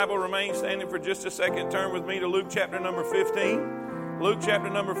Bible remains standing for just a second. Turn with me to Luke chapter number 15. Luke chapter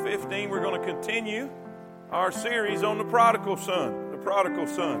number 15, we're going to continue our series on the prodigal son. The prodigal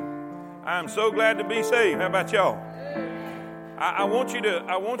son. I am so glad to be saved. How about y'all? I want you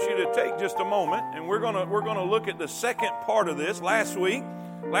to take just a moment, and we're gonna look at the second part of this. Last week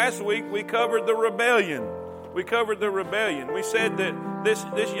we covered the rebellion. We said that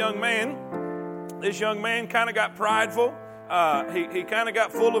this young man kind of got prideful. He kind of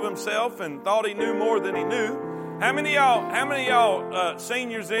got full of himself and thought he knew more than he knew. How many of y'all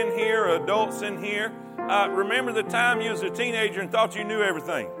seniors in here, adults in here, remember the time you was a teenager and thought you knew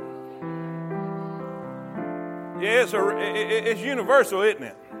everything? Yeah, it's universal, isn't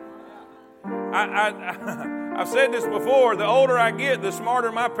it? I've said this before. The older I get, the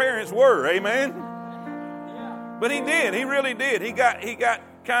smarter my parents were. Amen. But he did. He really did. He got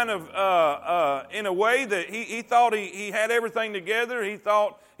kind of in a way that he thought he had everything together. He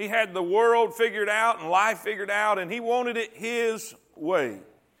thought he had the world figured out and life figured out, and he wanted it his way.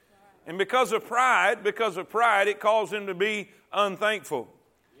 And because of pride, it caused him to be unthankful.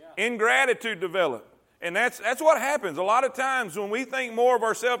 Ingratitude developed. And that's what happens. A lot of times when we think more of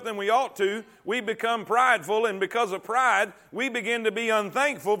ourselves than we ought to, we become prideful, and because of pride, we begin to be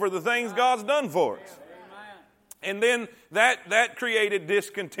unthankful for the things God's done for us. And then that created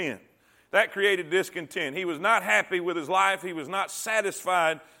discontent. He was not happy with his life. He was not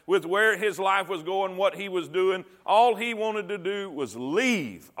satisfied with where his life was going, what he was doing. All he wanted to do was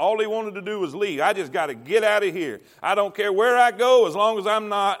leave. I just got to get out of here. I don't care where I go as long as I'm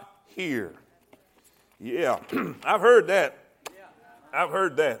not here. Yeah, I've heard that.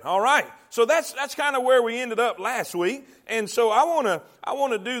 All right. So that's kind of where we ended up last week. And so I want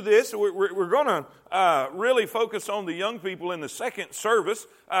to do this. We're going to really focus on the young people in the second service.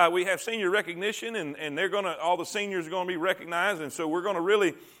 We have senior recognition, and all the seniors are going to be recognized. And so we're going to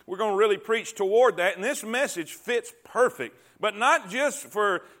really preach toward that. And this message fits perfect, but not just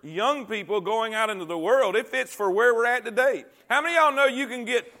for young people going out into the world. It fits for where we're at today. How many of y'all know you can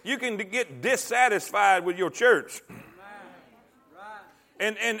get dissatisfied with your church?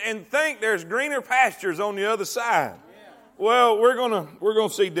 And think there's greener pastures on the other side. Well, we're gonna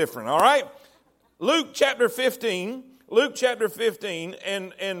see different. All right. Luke chapter 15,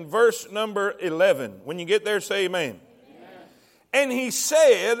 and verse number 11. When you get there, say amen. And he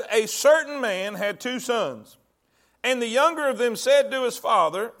said, a certain man had 2 sons, and the younger of them said to his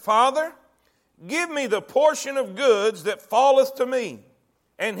father, Father, give me the portion of goods that falleth to me.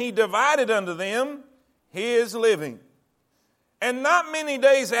 And he divided unto them his living. And not many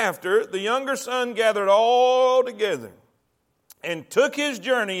days after, the younger son gathered all together and took his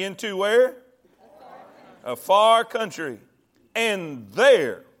journey into where? A far country. And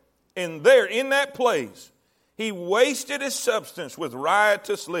there, in that place, he wasted his substance with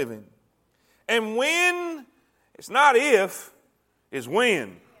riotous living. And when, it's not if, it's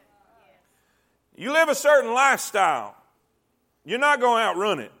when. You live a certain lifestyle, you're not going to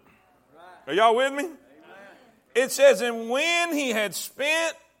outrun it. Are y'all with me? It says, and when he had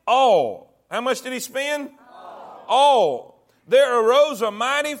spent all, how much did he spend? All. There arose a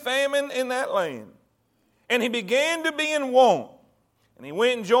mighty famine in that land. And he began to be in want. And he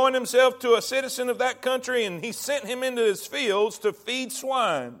went and joined himself to a citizen of that country, and he sent him into his fields to feed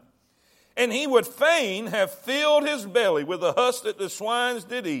swine. And he would fain have filled his belly with the husk that the swines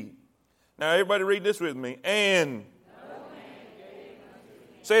did eat. Now everybody read this with me. And.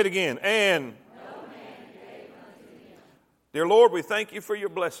 Say it again. And. Dear Lord, we thank you for your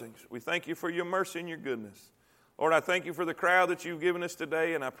blessings. We thank you for your mercy and your goodness. Lord, I thank you for the crowd that you've given us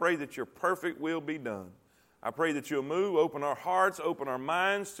today, and I pray that your perfect will be done. I pray that you'll move, open our hearts, open our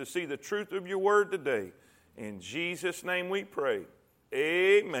minds to see the truth of your word today. In Jesus' name we pray.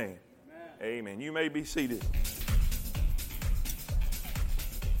 Amen. Amen. You may be seated.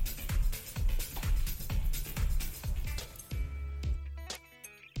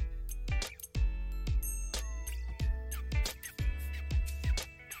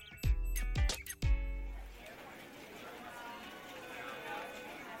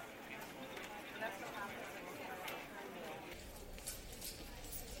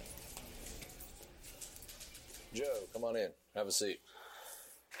 Joe, come on in. Have a seat.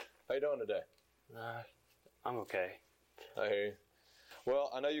 How you doing today? I'm okay. I hear you.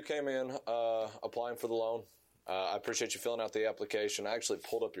 Well, I know you came in applying for the loan. I appreciate you filling out the application. I actually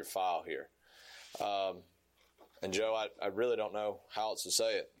pulled up your file here. And Joe, I really don't know how else to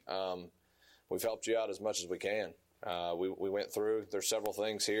say it. We've helped you out as much as we can. We went through, there's several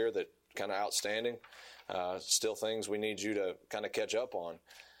things here that kind of outstanding. Still things we need you to kind of catch up on.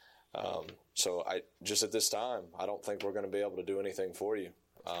 So just at this time, I don't think we're going to be able to do anything for you.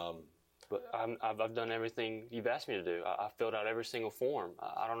 But I've done everything you've asked me to do. I filled out every single form.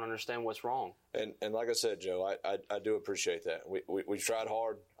 I don't understand what's wrong. And like I said, Joe, I do appreciate that. We tried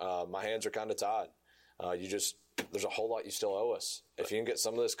hard. My hands are kind of tied. There's a whole lot you still owe us. If you can get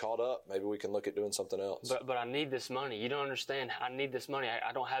some of this caught up, maybe we can look at doing something else. But I need this money. You don't understand. I need this money.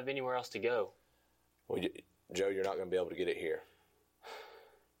 I don't have anywhere else to go. Well, Joe, you're not going to be able to get it here.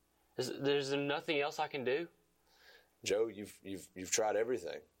 There's nothing else I can do? Joe, you've tried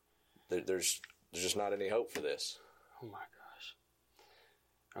everything. There's just not any hope for this. Oh my gosh.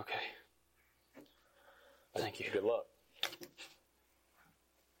 Okay. Thank you. Good luck.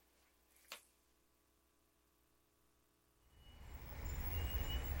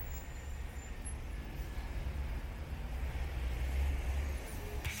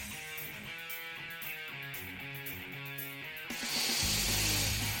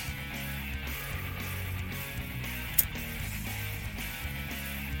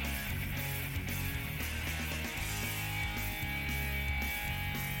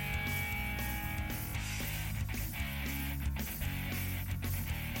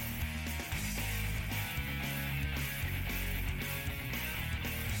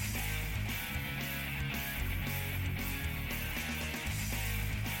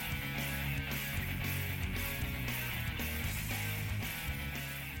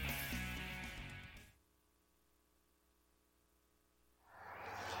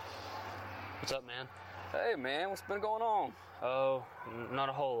 What's up, man? Hey, man, what's been going on? Oh, not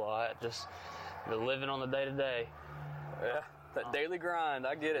a whole lot. Just the living on the day-to-day. Yeah, that daily grind,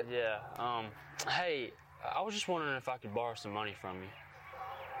 I get it. Yeah. Hey, I was just wondering if I could borrow some money from you.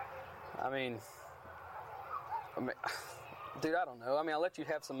 I mean, dude, I don't know. I mean, I let you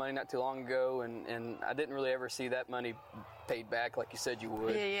have some money not too long ago, and I didn't really ever see that money paid back like you said you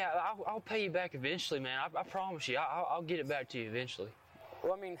would. Yeah, I'll pay you back eventually, man. I promise you. I'll get it back to you eventually.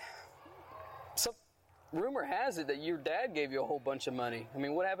 Well, I mean, some rumor has it that your dad gave you a whole bunch of money. I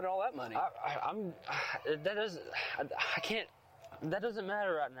mean, what happened to all that money? That doesn't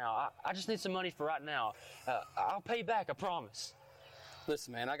matter right now. I just need some money for right now. I'll pay you back, I promise.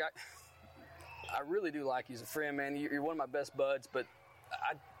 Listen, man, I really do like you as a friend, man. You're one of my best buds, but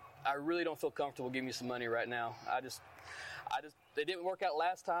I really don't feel comfortable giving you some money right now. They didn't work out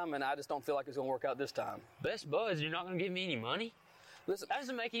last time, and I just don't feel like it's going to work out this time. Best buds, you're not going to give me any money? Listen, that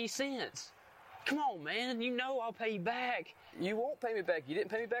doesn't make any sense. Come on, man. You know I'll pay you back. You won't pay me back. You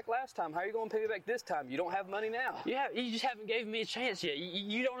didn't pay me back last time. How are you going to pay me back this time? You don't have money now. Yeah, you just haven't given me a chance yet.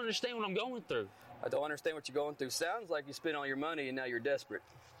 You don't understand what I'm going through. I don't understand what you're going through. Sounds like you spent all your money and now you're desperate.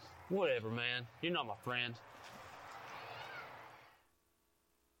 Whatever, man. You're not my friend.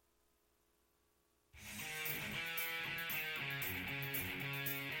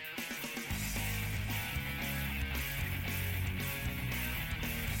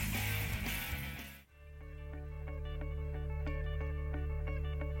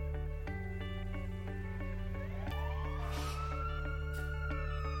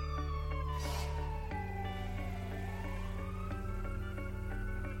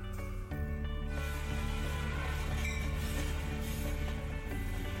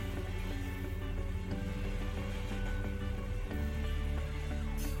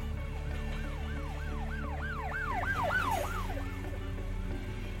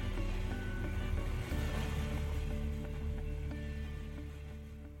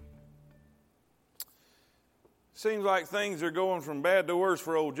 Seems like things are going from bad to worse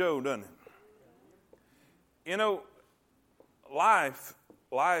for old Joe, doesn't it? You know, life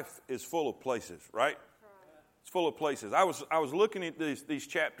is full of places, right? It's full of places. I was looking at these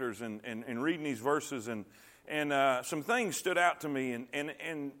chapters and reading these verses, and some things stood out to me.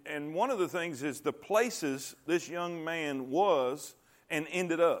 And one of the things is the places this young man was and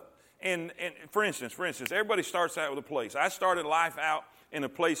ended up. And for instance, everybody starts out with a place. I started life out in a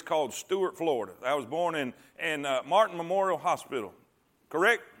place called Stuart, Florida. I was born in Martin Memorial Hospital,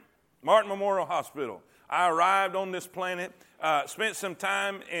 correct? Martin Memorial Hospital. I arrived on this planet, spent some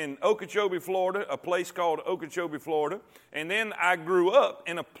time in Okeechobee, Florida, a place called Okeechobee, Florida, and then I grew up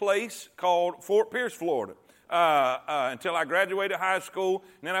in a place called Fort Pierce, Florida, until I graduated high school.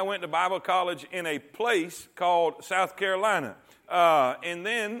 And then I went to Bible college in a place called South Carolina. And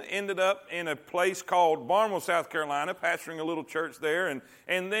then ended up in a place called Barnwell, South Carolina, pastoring a little church there.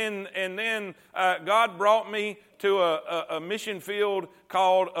 And then God brought me to a mission field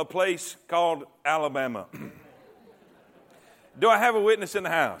called a place called Alabama. Do I have a witness in the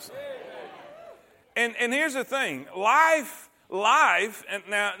house? And here's the thing, life. And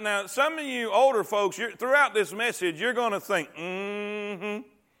now some of you older folks, throughout this message, you're going to think,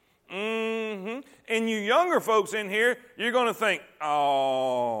 Mm-hmm. And you younger folks in here, you're going to think,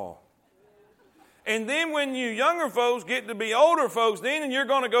 oh. And then when you younger folks get to be older folks, then you're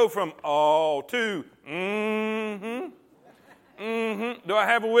going to go from oh to mm-hmm. Mm-hmm. Do I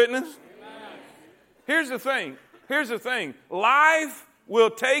have a witness? Here's the thing. Life will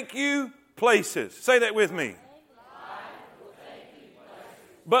take you places. Say that with me.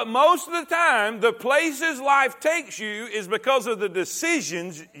 But most of the time, the places life takes you is because of the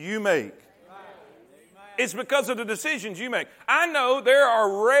decisions you make. It's because of the decisions you make. I know there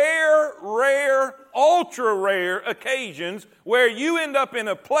are rare, ultra rare occasions where you end up in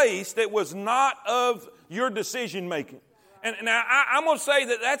a place that was not of your decision making. And now I'm going to say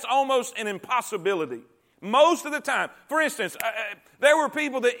that that's almost an impossibility. Most of the time. For instance, there were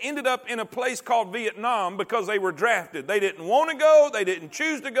people that ended up in a place called Vietnam because they were drafted. They didn't want to go. They didn't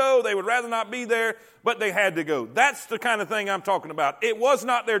choose to go. They would rather not be there, but they had to go. That's the kind of thing I'm talking about. It was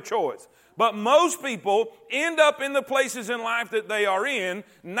not their choice. But most people end up in the places in life that they are in.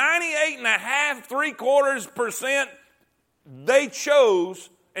 98.5%, 3/4%, they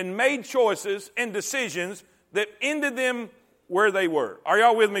chose and made choices and decisions that ended them where they were. Are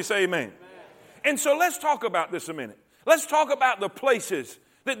y'all with me? Say amen. And so let's talk about this a minute. Let's talk about the places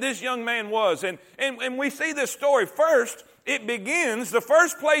that this young man was. And we see this story first. It begins, the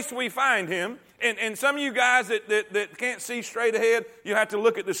first place we find him, and some of you guys that can't see straight ahead, you have to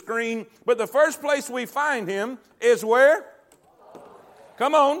look at the screen. But the first place we find him is where?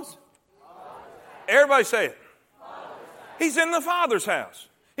 Come on. Everybody say it. He's in the Father's house.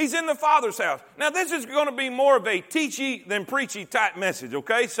 He's in the Father's house. Now, this is going to be more of a teachy than preachy type message,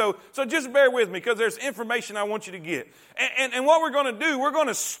 okay? So just bear with me because there's information I want you to get. And what we're going to do, we're going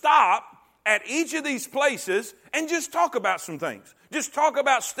to stop at each of these places and just talk about some things. Just talk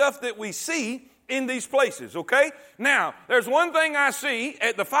about stuff that we see in these places, okay? Now, there's one thing I see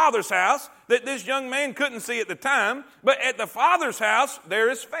at the Father's house that this young man couldn't see at the time, but at the Father's house,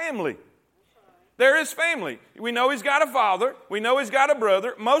 there is family. There is family. We know he's got a father. We know he's got a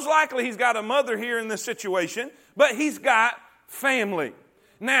brother. Most likely he's got a mother here in this situation, but he's got family.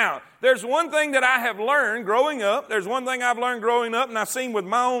 Now, there's one thing that I have learned growing up. There's one thing I've learned growing up, and I've seen with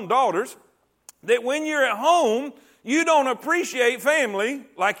my own daughters, that when you're at home, you don't appreciate family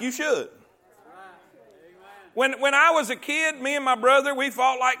like you should. When I was a kid, me and my brother, we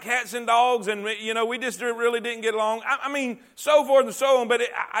fought like cats and dogs, and we just really didn't get along. I mean, so forth and so on, but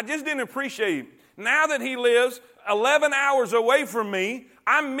I just didn't appreciate him. Now that he lives 11 hours away from me,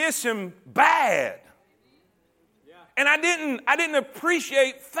 I miss him bad. And I didn't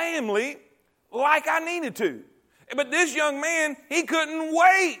appreciate family like I needed to. But this young man, he couldn't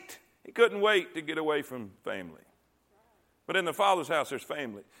wait. He couldn't wait to get away from family. But in the Father's house, there's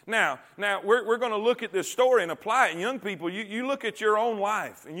family. Now we're going to look at this story and apply it. And young people, you look at your own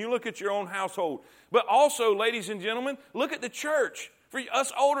life and you look at your own household. But also, ladies and gentlemen, look at the church. For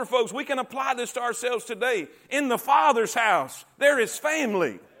us older folks, we can apply this to ourselves today. In the Father's house, there is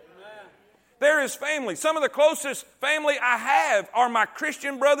family. Amen. There is family. Some of the closest family I have are my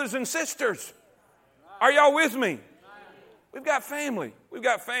Christian brothers and sisters. Are y'all with me? We've got family. We've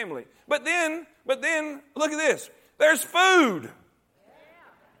got family. But then, look at this. There's food.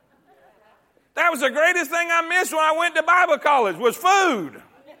 That was the greatest thing I missed when I went to Bible college was food.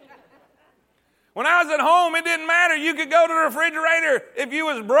 When I was at home, it didn't matter. You could go to the refrigerator if you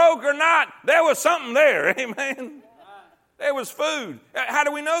was broke or not. There was something there. Amen. There was food. How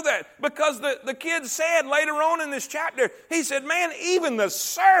do we know that? Because the kid said later on in this chapter, he said, man, even the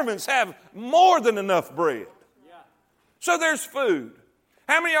servants have more than enough bread. So there's food.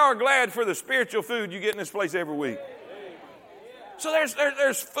 How many of y'all are glad for the spiritual food you get in this place every week? So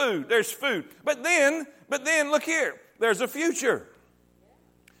there's food. There's food. But then look here. There's a future.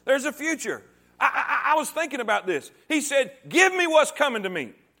 There's a future. I was thinking about this. He said, give me what's coming to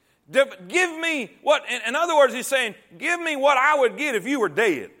me. Give me what, in other words, he's saying, give me what I would get if you were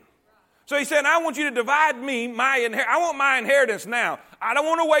dead. So he said, I want you to divide me I want my inheritance now. I don't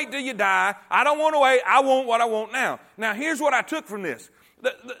want to wait till you die. I don't want to wait. I want what I want now. Now, here's what I took from this.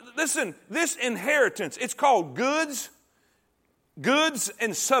 Listen, this inheritance, it's called goods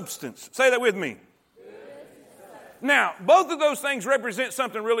and substance. Say that with me. Now, both of those things represent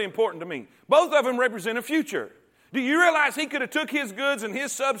something really important to me. Both of them represent a future. Do you realize he could have took his goods and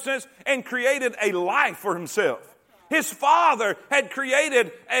his substance and created a life for himself? His father had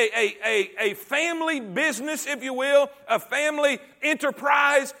created a family business, if you will, a family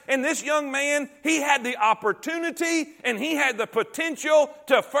enterprise. And this young man, he had the opportunity and he had the potential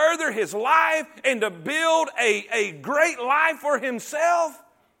to further his life and to build a great life for himself.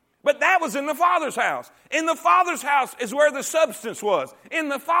 But that was in the Father's house. In the Father's house is where the substance was. In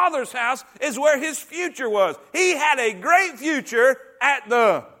the Father's house is where his future was. He had a great future at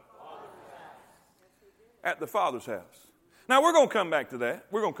the Father's house. Now, we're going to come back to that.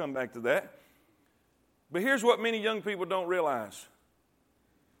 We're going to come back to that. But here's what many young people don't realize.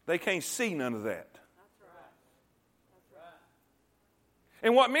 They can't see none of that.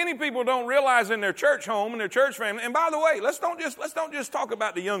 And what many people don't realize in their church home and their church family, and by the way, let's don't just talk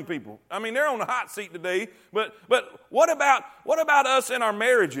about the young people. I mean, they're on the hot seat today, but what about us in our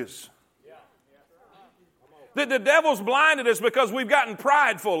marriages? The devil's blinded us because we've gotten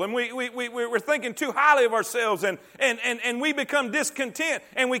prideful and we're thinking too highly of ourselves and we become discontent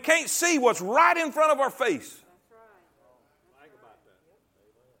and we can't see what's right in front of our face.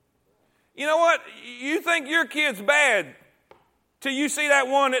 You know what? You think your kid's bad till you see that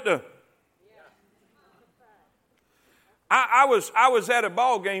one at the... I was at a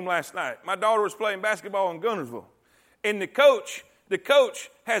ball game last night. My daughter was playing basketball in Gunnersville. And the coach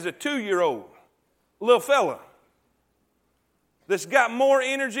has a 2-year-old little fella that's got more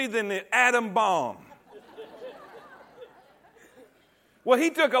energy than the atom bomb. Well,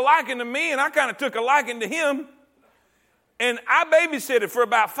 he took a liking to me, and I kind of took a liking to him. And I babysitted for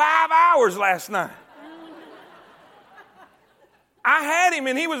about 5 hours last night. I had him,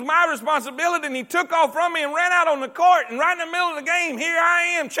 and he was my responsibility, and he took off from me and ran out on the court, and right in the middle of the game, here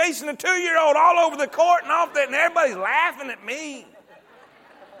I am chasing a 2-year-old all over the court and off that, and everybody's laughing at me.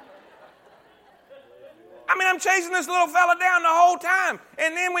 I mean, I'm chasing this little fella down the whole time,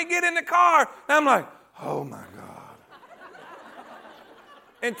 and then we get in the car, and I'm like, oh, my God.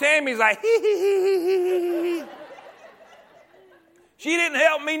 And Tammy's like, hee, hee, hee, hee, hee. She didn't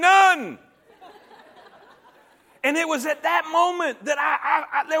help me none. And it was at that moment that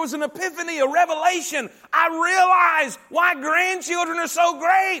I there was an epiphany, a revelation. I realized why grandchildren are so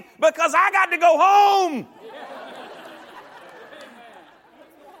great, because I got to go home.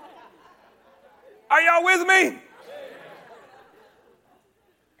 Are y'all with me?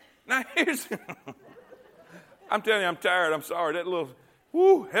 Now here's, I'm telling you, I'm tired. I'm sorry. That little,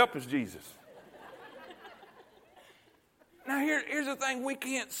 help us, Jesus. Now here's the thing. We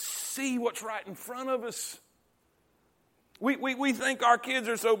can't see what's right in front of us. We think our kids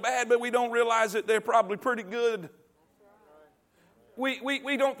are so bad, but we don't realize that they're probably pretty good.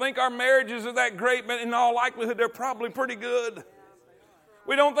 We don't think our marriages are that great, but in all likelihood, they're probably pretty good.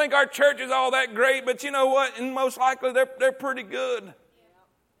 We don't think our church is all that great, but you know what? And most likely, they're pretty good.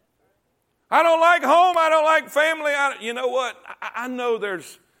 I don't like home. I don't like family. You know what? I know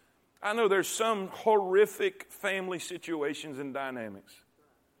there's some horrific family situations and dynamics.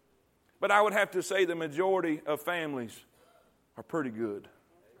 But I would have to say the majority of families are pretty good.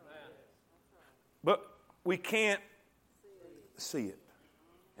 But we can't see it.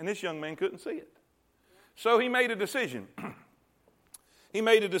 And this young man couldn't see it. So he made a decision.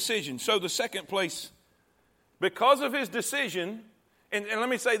 So the second place, because of his decision, and let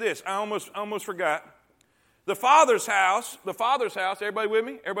me say this, I almost forgot. The Father's house, everybody with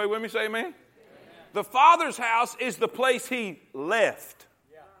me? Everybody with me? Say amen. Amen. The Father's house is the place he left.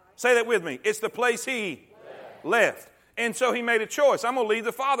 Yeah. Say that with me. It's the place he left. And so he made a choice. I'm going to leave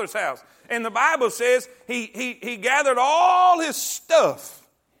the Father's house. And the Bible says he gathered all his stuff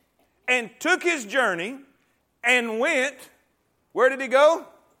and took his journey and went, where did he go?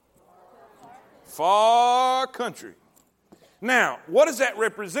 Far country. Now, what does that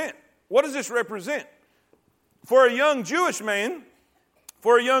represent? What does this represent? For a young Jewish man,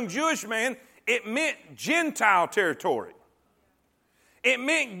 it meant Gentile territory. It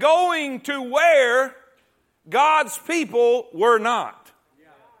meant going to where God's people were not.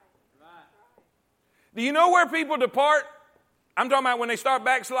 Do you know where people depart? I'm talking about when they start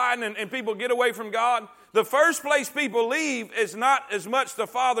backsliding and people get away from God. The first place people leave is not as much the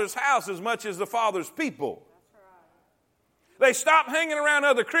Father's house as much as the Father's people. They stop hanging around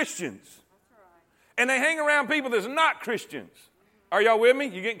other Christians. And they hang around people that's not Christians. Are y'all with me?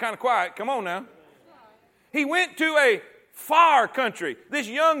 You're getting kind of quiet. Come on now. He went to a far country. This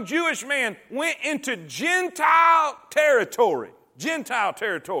young Jewish man went into Gentile territory.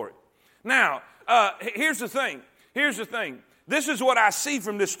 Now, here's the thing. This is what I see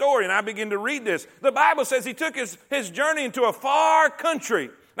from this story, and I begin to read this. The Bible says he took his journey into a far country.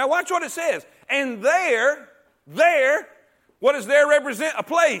 Now, watch what it says. And there, what does there represent? A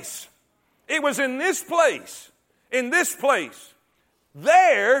place. It was in this place.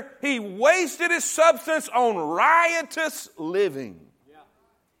 There, he wasted his substance on riotous living.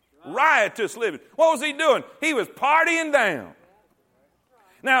 Riotous living. What was he doing? He was partying down.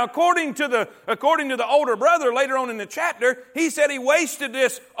 Now, according to the older brother, later on in the chapter, he said he wasted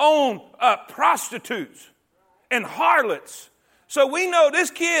this on prostitutes and harlots. So we know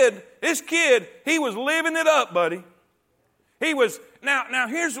this kid, he was living it up, buddy. He was, now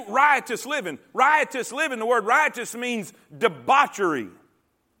here's riotous living. Riotous living, the word riotous means debauchery.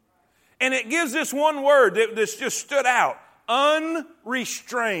 And it gives this one word that's just stood out,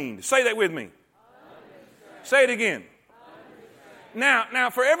 unrestrained. Say that with me. Say it again. Now,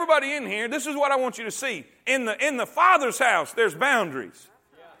 for everybody in here, this is what I want you to see. In the Father's house, there's boundaries.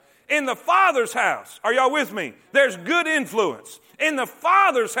 In the Father's house, are y'all with me? There's good influence. In the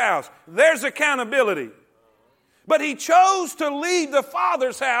Father's house, there's accountability. But he chose to leave the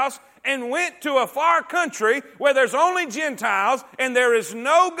Father's house and went to a far country where there's only Gentiles and there is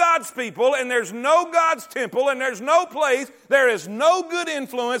no God's people and there's no God's temple and there's no place, there is no good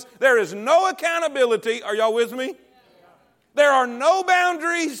influence, there is no accountability. Are y'all with me? There are no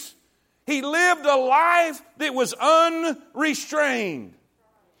boundaries. He lived a life that was unrestrained.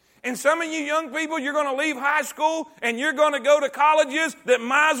 And some of you young people, you're going to leave high school and you're going to go to colleges that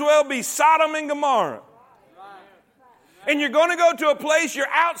might as well be Sodom and Gomorrah. And you're going to go to a place you're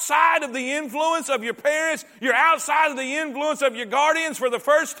outside of the influence of your parents. You're outside of the influence of your guardians for the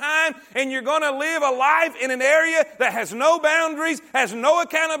first time. And you're going to live a life in an area that has no boundaries, has no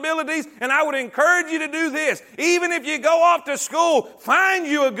accountabilities. And I would encourage you to do this. Even if you go off to school, find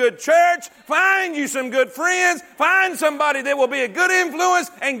you a good church, find you some good friends, find somebody that will be a good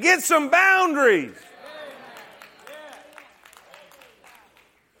influence and get some boundaries.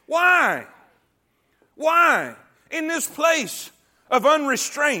 Why? Why? In this place of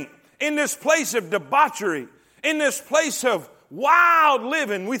unrestraint, in this place of debauchery, in this place of wild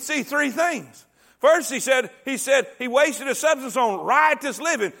living, we see three things. First, he said he wasted his substance on riotous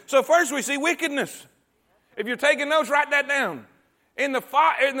living. So first we see wickedness. If you're taking notes, write that down. In the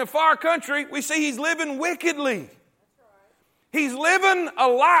far country, we see he's living wickedly. He's living a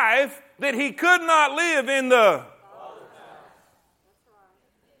life that he could not live in the...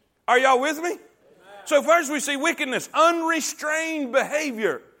 Are y'all with me? So first we see wickedness, unrestrained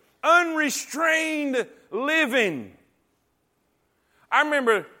behavior, unrestrained living. I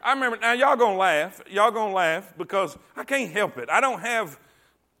remember, now y'all gonna laugh because I can't help it. I don't have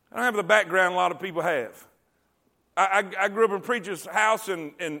the background a lot of people have. I grew up in a preacher's house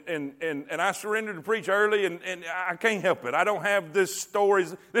and I surrendered to preach early and I can't help it. I don't have this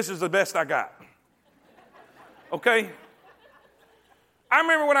stories. This is the best I got. Okay? I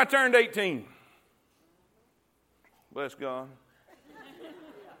remember when I turned 18. Bless God.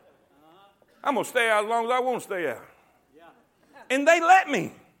 I'm going to stay out as long as I want to stay out. And they let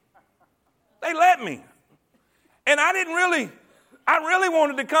me. They let me. And I really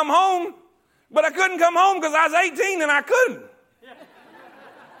wanted to come home, but I couldn't come home because I was 18 and I couldn't.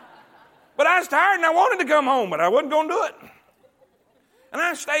 But I was tired and I wanted to come home, but I wasn't going to do it. And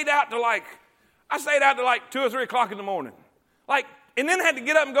I stayed out to like 2 or 3 o'clock in the morning. And then had to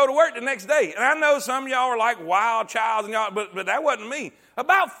get up and go to work the next day. And I know some of y'all are like wild child, and y'all, but that wasn't me.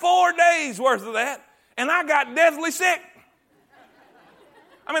 About 4 days worth of that, and I got deathly sick.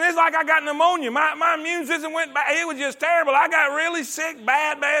 I mean, it's like I got pneumonia. My immune system went back. It was just terrible. I got really sick,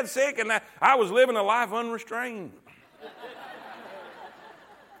 bad sick, and I was living a life unrestrained.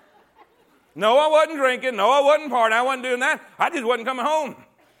 No, I wasn't drinking. No, I wasn't partying. I wasn't doing that. I just wasn't coming home.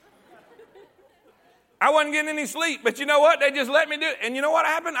 I wasn't getting any sleep, but you know what? They just let me do it. And you know what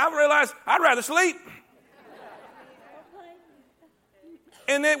happened? I realized I'd rather sleep.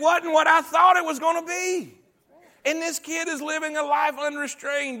 And it wasn't what I thought it was going to be. And this kid is living a life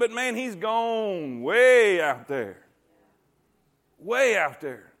unrestrained, but man, he's gone way out there. Way out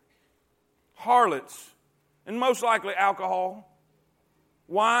there. Harlots, and most likely alcohol,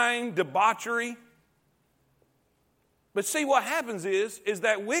 wine, debauchery. But see, what happens is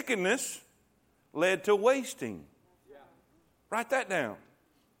that wickedness led to wasting. Write that down.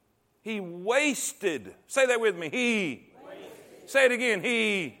 He wasted. Say that with me. He wasted. Say it again.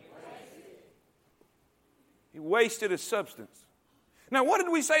 He wasted his substance. Now, what did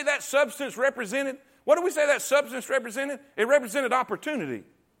we say that substance represented? What did we say that substance represented? It represented opportunity.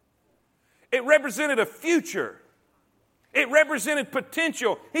 It represented a future. It represented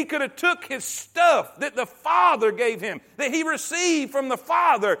potential. He could have took his stuff that the Father gave him, that he received from the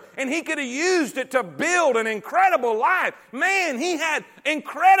Father, and he could have used it to build an incredible life. Man, he had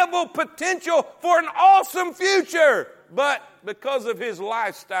incredible potential for an awesome future. But because of his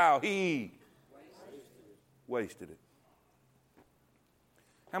lifestyle, he wasted it.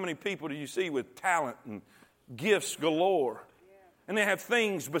 How many people do you see with talent and gifts galore? And they have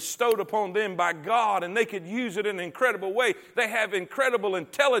things bestowed upon them by God, and they could use it in an incredible way. They have incredible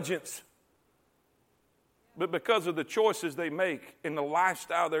intelligence. But because of the choices they make and the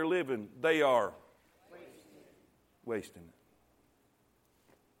lifestyle they're living, they are wasting it.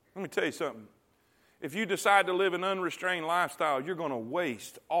 Let me tell you something. If you decide to live an unrestrained lifestyle, you're going to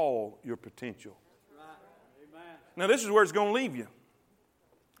waste all your potential. Now, this is where it's going to leave you.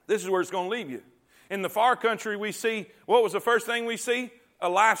 This is where it's going to leave you. In the far country, we see, what was the first thing we see? A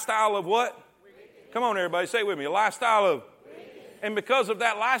lifestyle of what? Wickedness. Come on, everybody, say it with me. A lifestyle of wickedness. And because of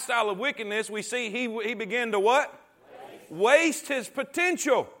that lifestyle of wickedness, we see he began to what? Waste his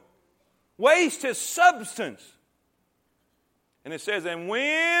potential. Waste his substance. And it says, and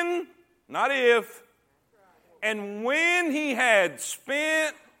when, not if, and when he had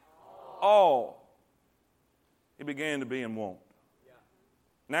spent all, he began to be in want.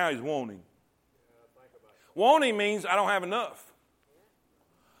 Now he's wanting. Wanting means I don't have enough.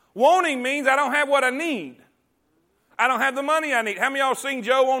 Wanting means I don't have what I need. I don't have the money I need. How many of y'all seen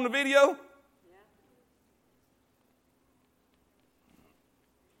Joe on the video?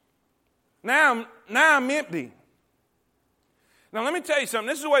 Now I'm empty. Now let me tell you something.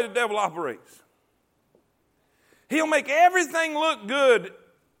 This is the way the devil operates. He'll make everything look good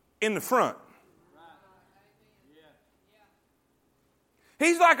in the front.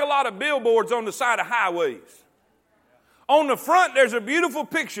 He's like a lot of billboards on the side of highways. On the front, there's a beautiful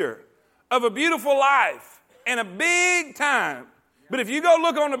picture of a beautiful life and a big time. But if you go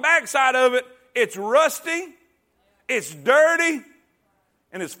look on the backside of it, it's rusty, it's dirty,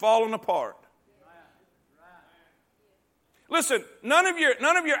 and it's falling apart. Listen, none of your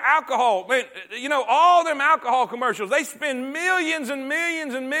alcohol, man, you know, all them alcohol commercials, they spend millions and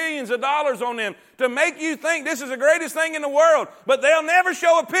millions and millions of dollars on them to make you think this is the greatest thing in the world. But they'll never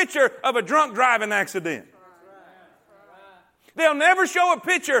show a picture of a drunk driving accident. They'll never show a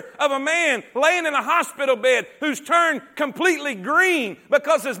picture of a man laying in a hospital bed who's turned completely green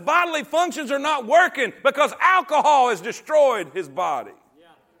because his bodily functions are not working because alcohol has destroyed his body.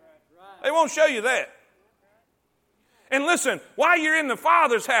 They won't show you that. And listen, while you're in the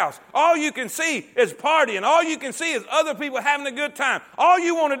Father's house, all you can see is partying. All you can see is other people having a good time. All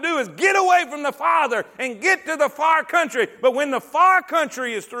you want to do is get away from the Father and get to the far country. But when the far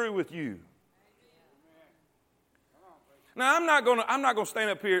country is through with you. Now, I'm not going to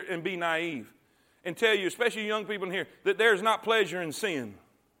stand up here and be naive and tell you, especially young people in here, that there's not pleasure in sin.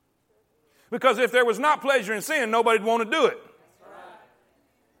 Because if there was not pleasure in sin, nobody'd want to do it.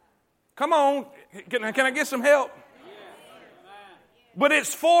 Come on, can I get some help? But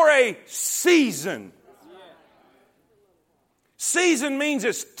it's for a season. Season means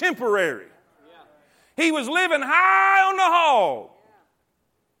it's temporary. He was living high on the hog,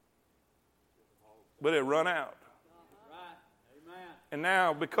 but it run out. And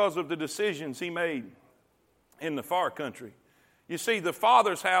now, because of the decisions he made in the far country, you see, the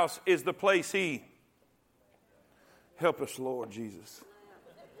Father's house is the place he... Help us, Lord Jesus.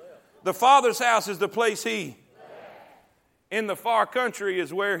 The Father's house is the place he... In the far country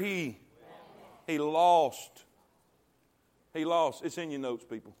is where he lost. He lost. It's in your notes,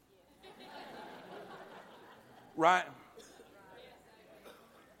 people. Right?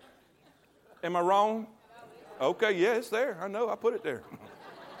 Am I wrong? Okay, yeah, it's there. I know, I put it there.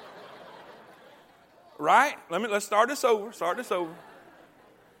 Right? Let's start this over.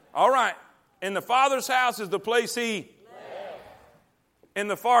 All right. In the Father's house is the place he... In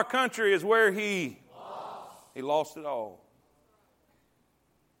the far country is where he lost it all.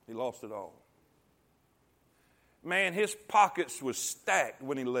 He lost it all. Man, his pockets was stacked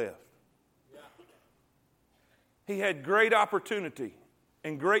when he left. He had great opportunity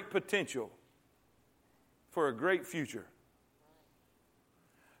and great potential for a great future.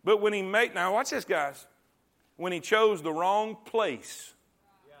 But when he made, now watch this, guys. When he chose the wrong place,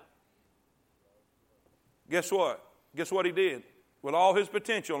 guess what? Guess what he did? With all his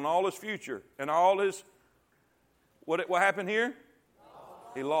potential and all his future and all his, what happened here?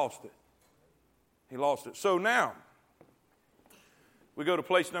 He lost it. He lost it. So now, we go to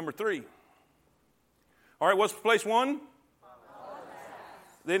place number 3. All right, what's place 1?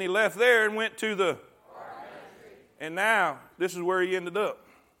 Then he left there and went to the... And now, this is where he ended up.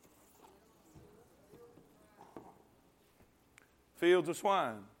 Fields of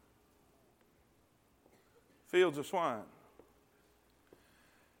swine. Fields of swine.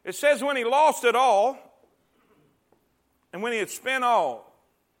 It says when he lost it all, and when he had spent all,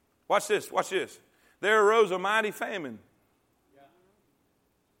 watch this. There arose a mighty famine.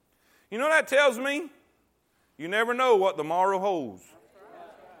 You know what that tells me? You never know what the morrow holds.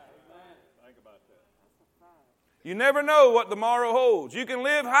 You never know what tomorrow holds. You can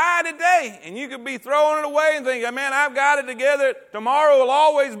live high today, and you could be throwing it away and think, man, I've got it together. Tomorrow will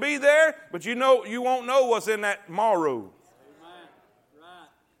always be there, but you won't know what's in that tomorrow. Amen. Right.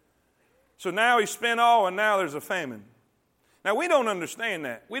 So now he spent all, and now there's a famine. Now, we don't understand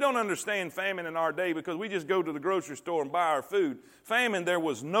that. We don't understand famine in our day because we just go to the grocery store and buy our food. Famine, there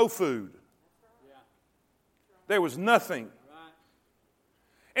was no food. There was nothing.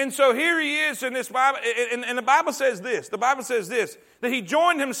 And so here he is in this Bible, and the Bible says this. The Bible says this, that he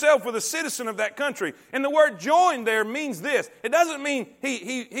joined himself with a citizen of that country. And the word joined there means this. It doesn't mean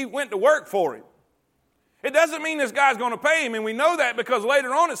he went to work for him. It doesn't mean this guy's going to pay him, and we know that because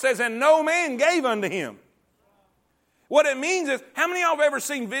later on it says, and no man gave unto him. What it means is, how many of y'all have ever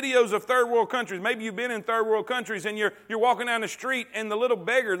seen videos of third world countries? Maybe you've been in third world countries and you're walking down the street and the little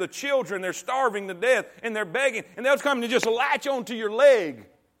beggar, the children, they're starving to death and they're begging and they'll come and just latch onto your leg.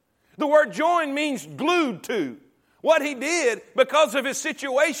 The word join means glued to. What he did, because of his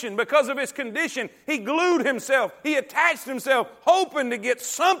situation, because of his condition, he glued himself. He attached himself, hoping to get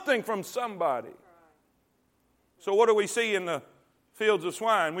something from somebody. So what do we see in the fields of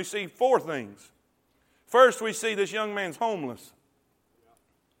swine? We see 4 things. First, we see this young man's homeless.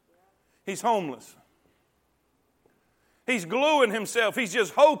 He's homeless. He's gluing himself. He's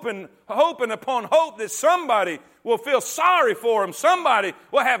just hoping upon hope that somebody will feel sorry for him. Somebody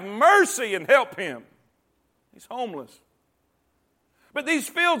will have mercy and help him. He's homeless. But these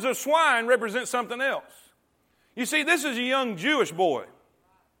fields of swine represent something else. You see, this is a young Jewish boy.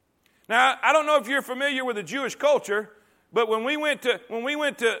 Now, I don't know if you're familiar with the Jewish culture, but when we went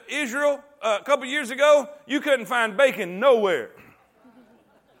to Israel a couple years ago, you couldn't find bacon nowhere.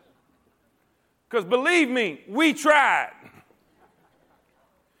 Because believe me, we tried.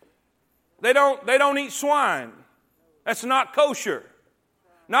 They don't eat swine. That's not kosher.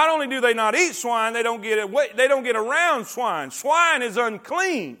 Not only do they not eat swine, they don't get around swine. Swine is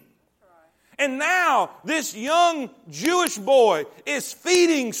unclean. And now this young Jewish boy is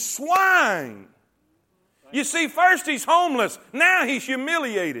feeding swine. You see, first he's homeless. Now he's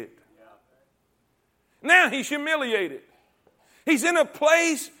humiliated. Now he's humiliated. He's in a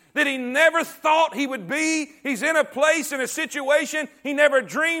place that he never thought he would be. He's in a place, in a situation he never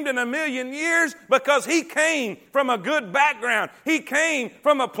dreamed in a million years because he came from a good background. He came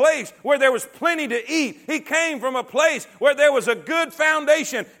from a place where there was plenty to eat. He came from a place where there was a good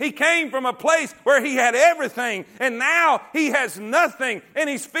foundation. He came from a place where he had everything, and now he has nothing, and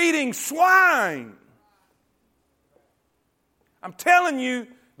he's feeding swine. I'm telling you,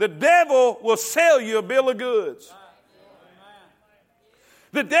 the devil will sell you a bill of goods.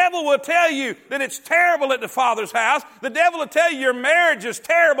 The devil will tell you that it's terrible at the Father's house. The devil will tell you your marriage is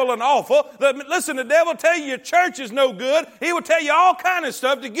terrible and awful. Listen, the devil will tell you your church is no good. He will tell you all kind of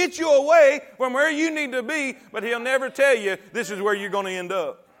stuff to get you away from where you need to be, but he'll never tell you this is where you're going to end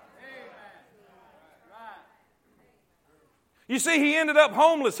up. You see, he ended up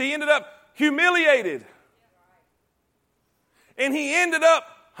homeless. He ended up humiliated. And he ended up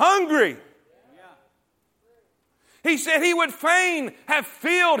hungry. He said he would fain have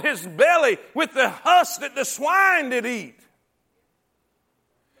filled his belly with the husk that the swine did eat.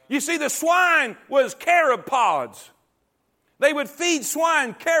 You see, the swine was carob pods. They would feed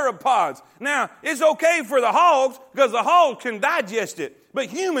swine carob pods. Now, it's okay for the hogs because the hogs can digest it, but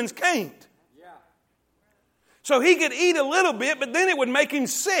humans can't. So he could eat a little bit, but then it would make him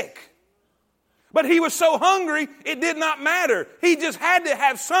sick. But he was so hungry, it did not matter. He just had to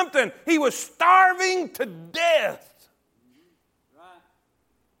have something. He was starving to death.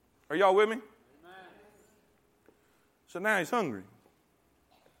 Are y'all with me? So now he's hungry.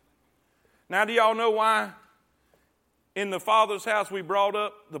 Now do y'all know why in the Father's house we brought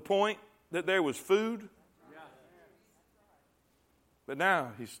up the point that there was food? But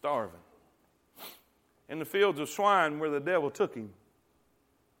now he's starving. In the fields of swine where the devil took him.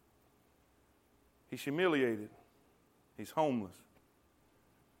 He's humiliated. He's homeless.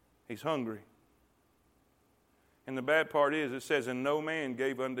 He's hungry. And the bad part is, it says, and no man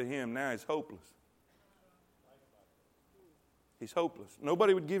gave unto him. Now he's hopeless. He's hopeless.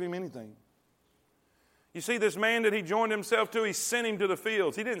 Nobody would give him anything. You see, this man that he joined himself to, he sent him to the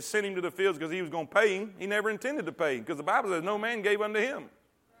fields. He didn't send him to the fields because he was going to pay him. He never intended to pay him because the Bible says no man gave unto him.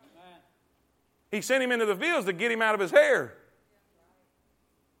 He sent him into the fields to get him out of his hair.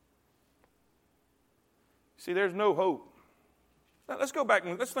 See, there's no hope. Now, let's go back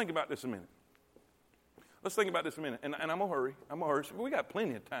and let's think about this a minute. Let's think about this a minute. And I'm going to hurry. We got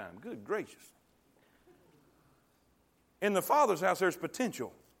plenty of time. Good gracious. In the Father's house, there's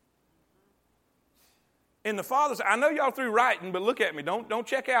potential. In the Father's, I know y'all through writing, but look at me. Don't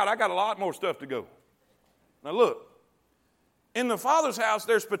check out. I got a lot more stuff to go. Now look, in the Father's house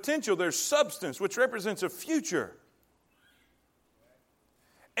there's potential, there's substance, which represents a future.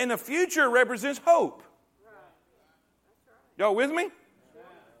 And the future represents hope. Y'all with me?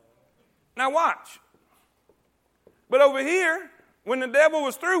 Now watch. But over here, when the devil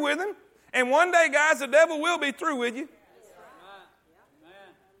was through with him, and one day, guys, the devil will be through with you.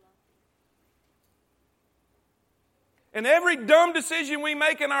 And every dumb decision we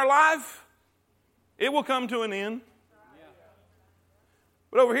make in our life, it will come to an end.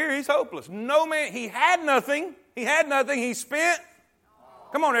 But over here, he's hopeless. No man, he had nothing. He had nothing. He spent.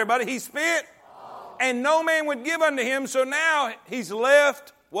 Come on, everybody. He spent. And no man would give unto him. So now he's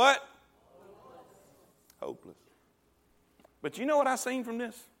left what? Hopeless. But you know what I seen from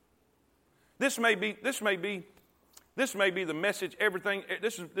this? This may be the message, everything.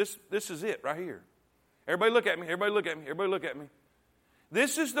 This is it right here. Everybody look at me. Everybody look at me. Everybody look at me.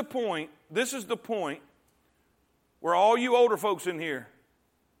 This is the point where all you older folks in here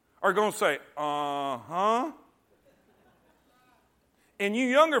are going to say, uh-huh. And you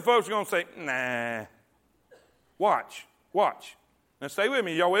younger folks are going to say, nah. Watch. Now stay with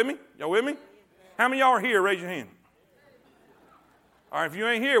me. Y'all with me? Y'all with me? How many of y'all are here? Raise your hand. All right, if you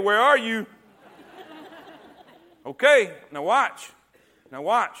ain't here, where are you? Okay, now watch.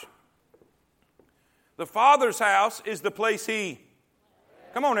 The Father's house is the place He.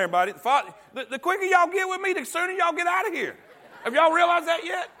 Come on, everybody. The quicker y'all get with me, the sooner y'all get out of here. Have y'all realized that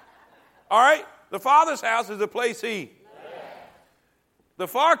yet? All right? The Father's house is the place He. The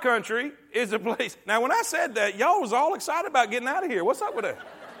far country is the place. Now, when I said that, y'all was all excited about getting out of here. What's up with that?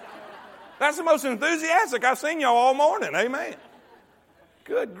 That's the most enthusiastic I've seen y'all all morning. Amen.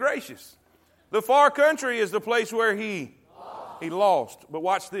 Good gracious. The far country is the place where He lost. But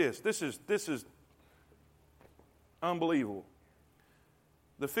watch this. This is unbelievable.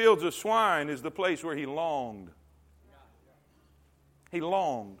 The fields of swine is the place where He longed. He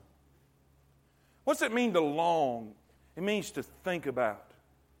longed. What's it mean to long? It means to think about.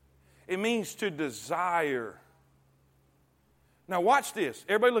 It means to desire. Now watch this.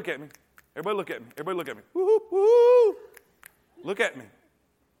 Everybody look at me. Everybody look at me. Everybody look at me. Woo, woo. Look at me.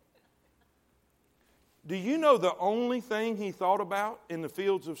 Do you know the only thing He thought about in the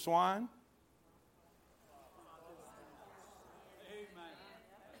fields of swine?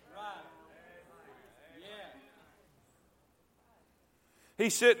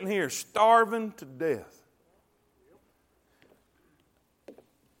 He's sitting here starving to death.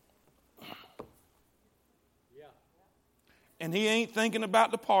 And he ain't thinking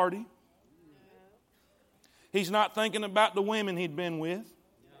about the party. He's not thinking about the women he'd been with.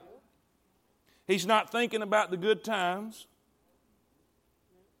 He's not thinking about the good times.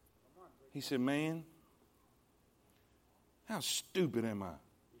 He said, man, how stupid am I?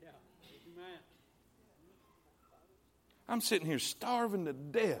 I'm sitting here starving to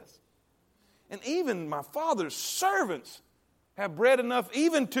death. And even my father's servants have bread enough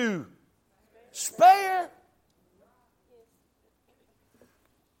even to spare.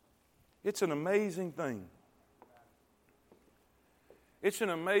 It's an amazing thing. It's an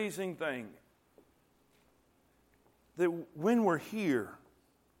amazing thing that when we're here,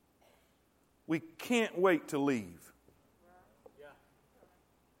 we can't wait to leave.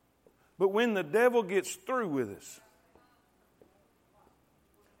 But when the devil gets through with us,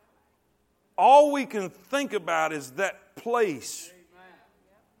 all we can think about is that place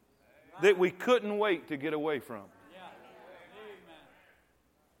that we couldn't wait to get away from.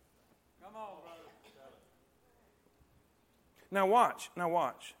 Now watch.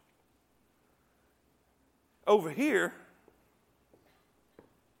 Over here,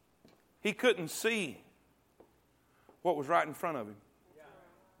 he couldn't see what was right in front of him.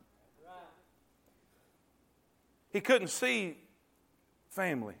 He couldn't see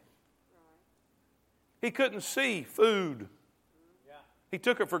family. He couldn't see food. He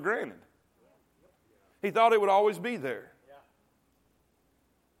took it for granted. He thought it would always be there.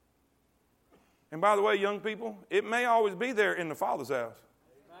 And by the way, young people, it may always be there in the Father's house.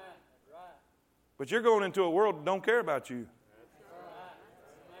 But you're going into a world that don't care about you.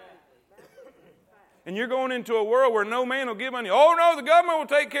 And you're going into a world where no man will give money. Oh, no, the government will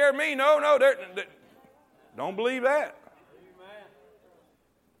take care of me. No, don't believe that.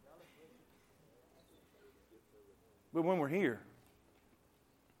 But when we're here,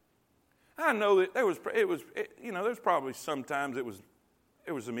 I know that there's probably sometimes it was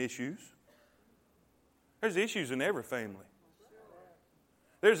some issues. There's issues in every family.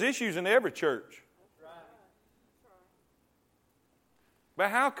 There's issues in every church. But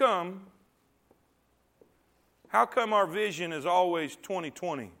how come our vision is always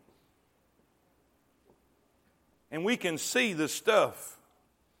 2020? And we can see the stuff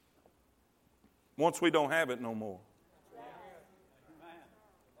once we don't have it no more.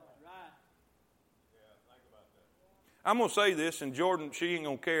 I'm going to say this, and Jordan, she ain't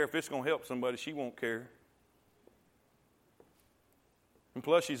going to care if it's going to help somebody. She won't care. And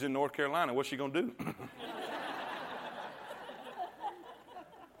plus, she's in North Carolina. What's she going to do?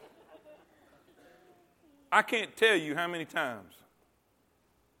 I can't tell you how many times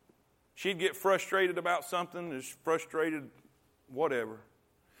she'd get frustrated about something, just frustrated, whatever.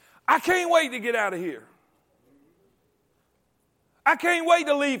 I can't wait to get out of here. I can't wait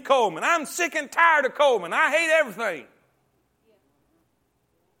to leave Coleman. I'm sick and tired of Coleman. I hate everything.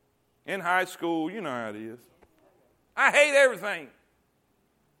 In high school, you know how it is. I hate everything.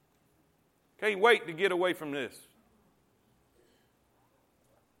 Can't wait to get away from this.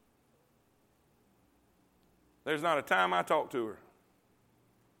 There's not a time I talk to her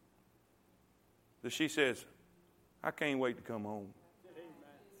that she says, I can't wait to come home.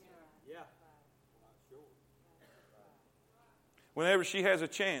 Whenever she has a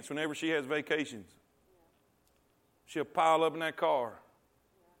chance, whenever she has vacations, she'll pile up in that car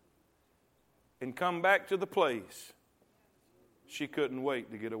and come back to the place she couldn't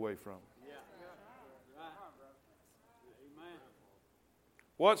wait to get away from.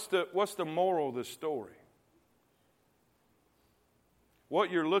 What's the moral of this story?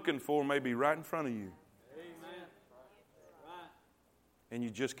 What you're looking for may be right in front of you. And you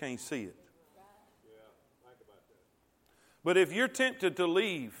just can't see it. But if you're tempted to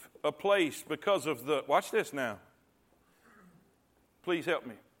leave a place because of the, watch this now. Please help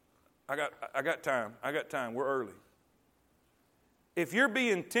me. I got time. We're early. If you're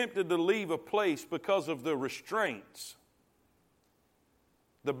being tempted to leave a place because of the restraints,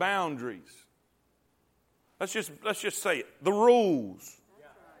 the boundaries, let's just say it, the rules.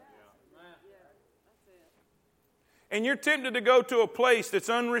 And you're tempted to go to a place that's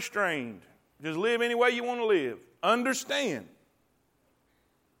unrestrained. Just live any way you want to live. Understand.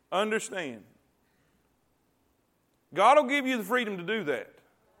 God will give you the freedom to do that.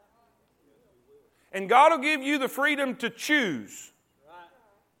 And God will give you the freedom to choose.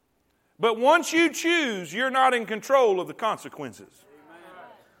 But once you choose, you're not in control of the consequences.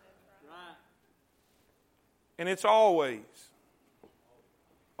 And it's always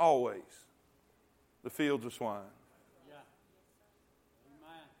the fields of swine.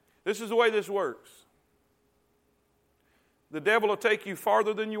 This is the way this works. The devil will take you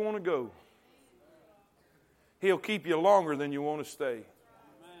farther than you want to go. He'll keep you longer than you want to stay.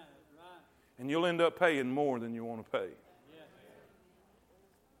 And you'll end up paying more than you want to pay.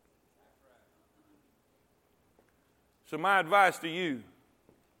 So my advice to you,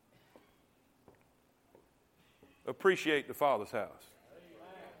 appreciate the Father's house.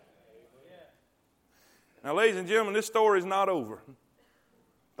 Now, ladies and gentlemen, this story is not over.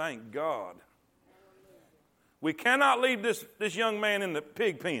 Thank God. We cannot leave this young man in the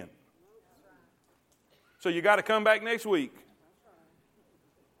pig pen. So you got to come back next week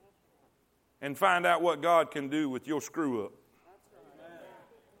and find out what God can do with your screw up.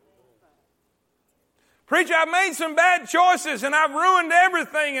 Preacher, I've made some bad choices and I've ruined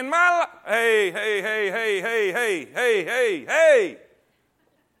everything in my life. Hey.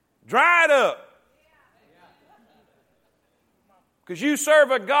 Dry it up. Because you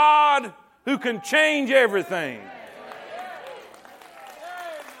serve a God who can change everything.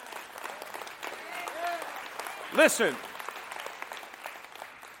 Listen,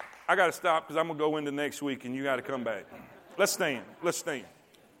 I got to stop because I'm going to go into next week and you got to come back. Let's stand.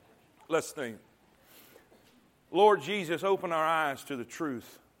 Lord Jesus, open our eyes to the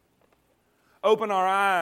truth. Open our eyes.